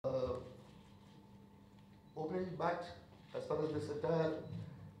opening back as far as this entire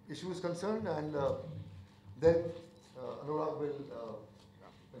issue is concerned, and then Anurag will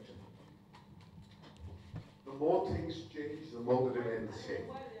mention. The more things change, the more they remain the same.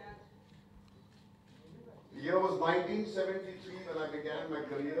 The year was 1973 when I began my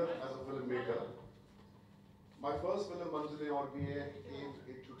career as a filmmaker. My first film, Manzile Aur Bhi Hai, came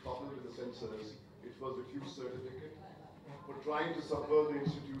into trouble with the censors. It was refused certificate for trying to subvert the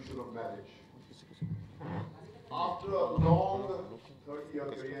institution of marriage. After a long 30-year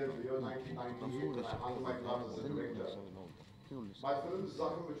career in the year 1998, when I hung my gloves as a director, my film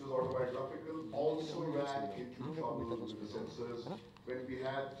Zakham, which was autobiographical, also ran into trouble with the censors when we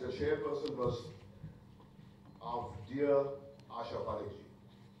had the chairperson was of dear Asha Parekh.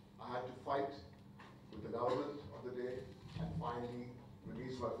 I had to fight with the government of the day and finally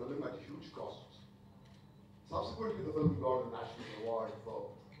release my film at huge costs. Subsequently, the film got a national award for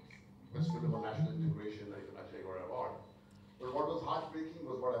Best Film on National Integration, an international award. But what was heartbreaking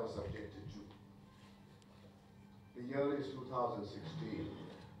was what I was subjected to. The year is 2016.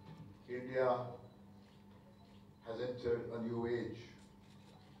 India has entered a new age.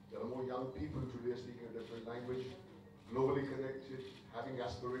 There are more young people today speaking a different language, globally connected, having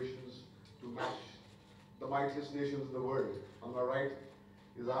aspirations to match the mightiest nations in the world. On my right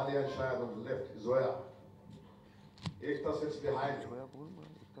is Alia and Shahid, on the left is Zoya. Iftda sits behind me.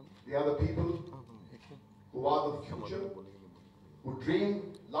 They are the people who are the future, who dream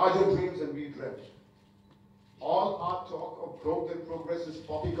larger dreams than we dreamt. All our talk of growth and progress is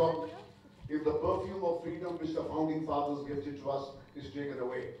poppycock if the perfume of freedom which the founding fathers gifted to us is taken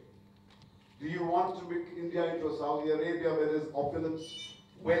away. Do you want to make India into a Saudi Arabia where there is opulence,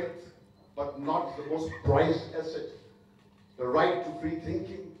 wealth, but not the most prized asset, the right to free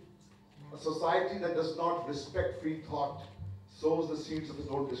thinking? A society that does not respect free thought sows the seeds of its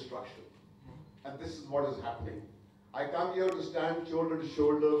own destruction. And this is what is happening. I come here to stand shoulder to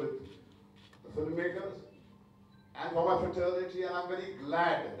shoulder with the filmmakers and for my fraternity, and I'm very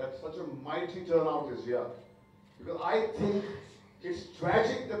glad that such a mighty turnout is here. Because I think it's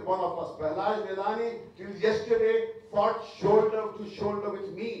tragic that one of us, Prahlad Nilani, till yesterday fought shoulder to shoulder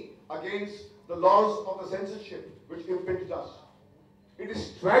with me against the laws of the censorship which impinged us. It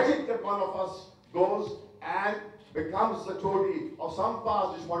is tragic that one of us goes and becomes the toady of some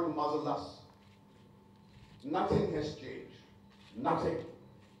powers which want to muzzle us. Nothing has changed. Nothing.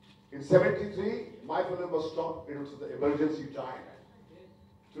 In 73, my film was stopped. It was the emergency time.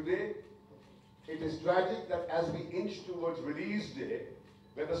 Today, it is tragic that as we inch towards release day,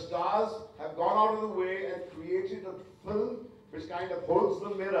 where the stars have gone out of the way and created a film which kind of holds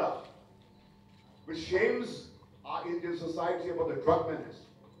the mirror, which shames our Indian society about the drug menace,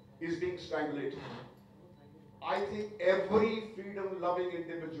 is being strangulated. I think every freedom-loving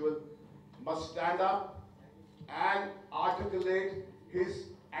individual must stand up and articulate his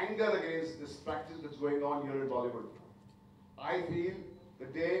anger against this practice that's going on here in Bollywood. I feel the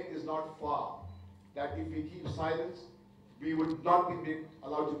day is not far that if we keep silence, we would not be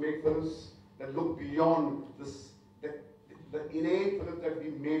allowed to make films that look beyond this, the innate films that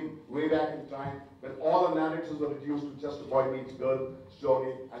we made way back in time when all the narratives were reduced to just a boy meets girl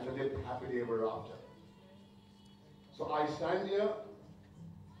story and they lived happily ever after. So I stand here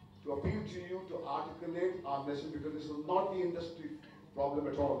to appeal to you to articulate our message, because this is not the industry problem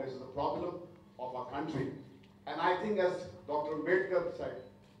at all. This is a problem of our country. And I think, as Dr. Ambedkar said,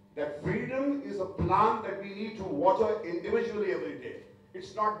 that freedom is a plant that we need to water individually every day.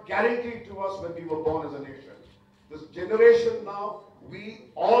 It's not guaranteed to us when we were born as a nation. This generation now, we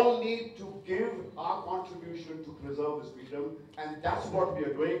all need to give our contribution to preserve this freedom, and that's what we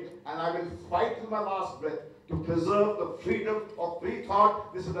are doing. And I will fight till my last breath to preserve the freedom of free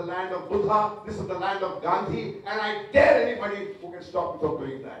thought. This is the land of Buddha, this is the land of Gandhi, and I dare anybody who can stop me from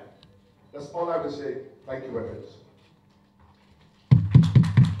doing that. That's all I have to say. Thank you very much.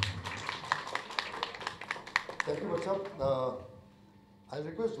 Thank you, Vacham. I'll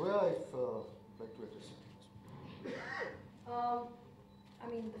request Zoya if like to address. I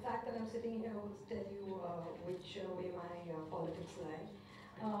mean, the fact that I'm sitting here will tell you which way my politics lie.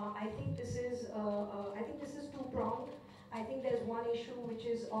 I think this is two-pronged. I think there's one issue which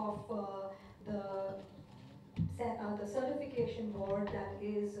is of the certification board that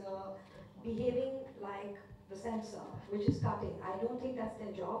is behaving like the censor, which is cutting. I don't think that's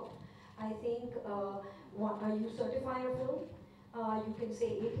their job. I think you certify a film, you can say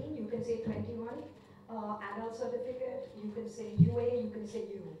 18, you can say 21, adult certificate, you can say UA, you can say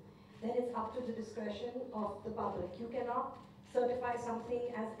U. Then it's up to the discretion of the public. You cannot certify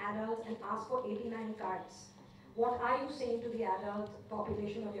something as adult and ask for 89 cards. What are you saying to the adult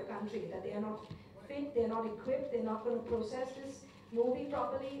population of your country? That they are not fit, they're not equipped, they're not going to process this movie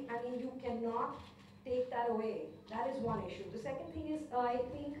properly. I mean, you cannot take that away. That is one issue. The second thing is, I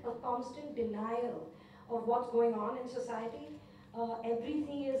think, a constant denial of what's going on in society.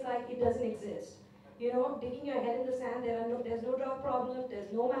 Everything is like it doesn't exist. You know, digging your head in the sand, there's no drug problem,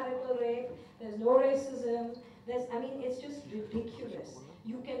 there's no marital rape, there's no racism, I mean, it's just ridiculous.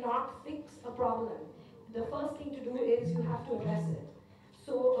 You cannot fix a problem. The first thing to do is you have to address it.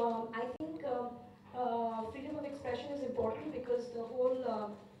 So I think freedom of expression is important because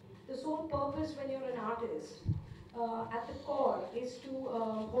the sole purpose when you're an artist at the core is to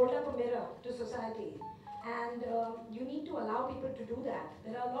hold up a mirror to society. And you need to allow people to do that.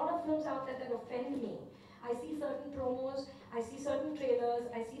 There are a lot of films out there that offend me. I see certain promos, I see certain trailers,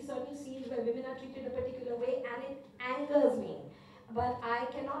 I see certain scenes where women are treated a particular way and it angers me. But I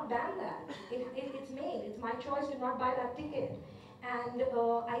cannot ban that. It's made. It's my choice to not buy that ticket. And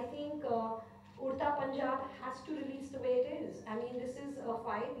I think Udta Punjab has to release the way it is. I mean, this is a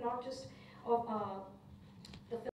fight not just of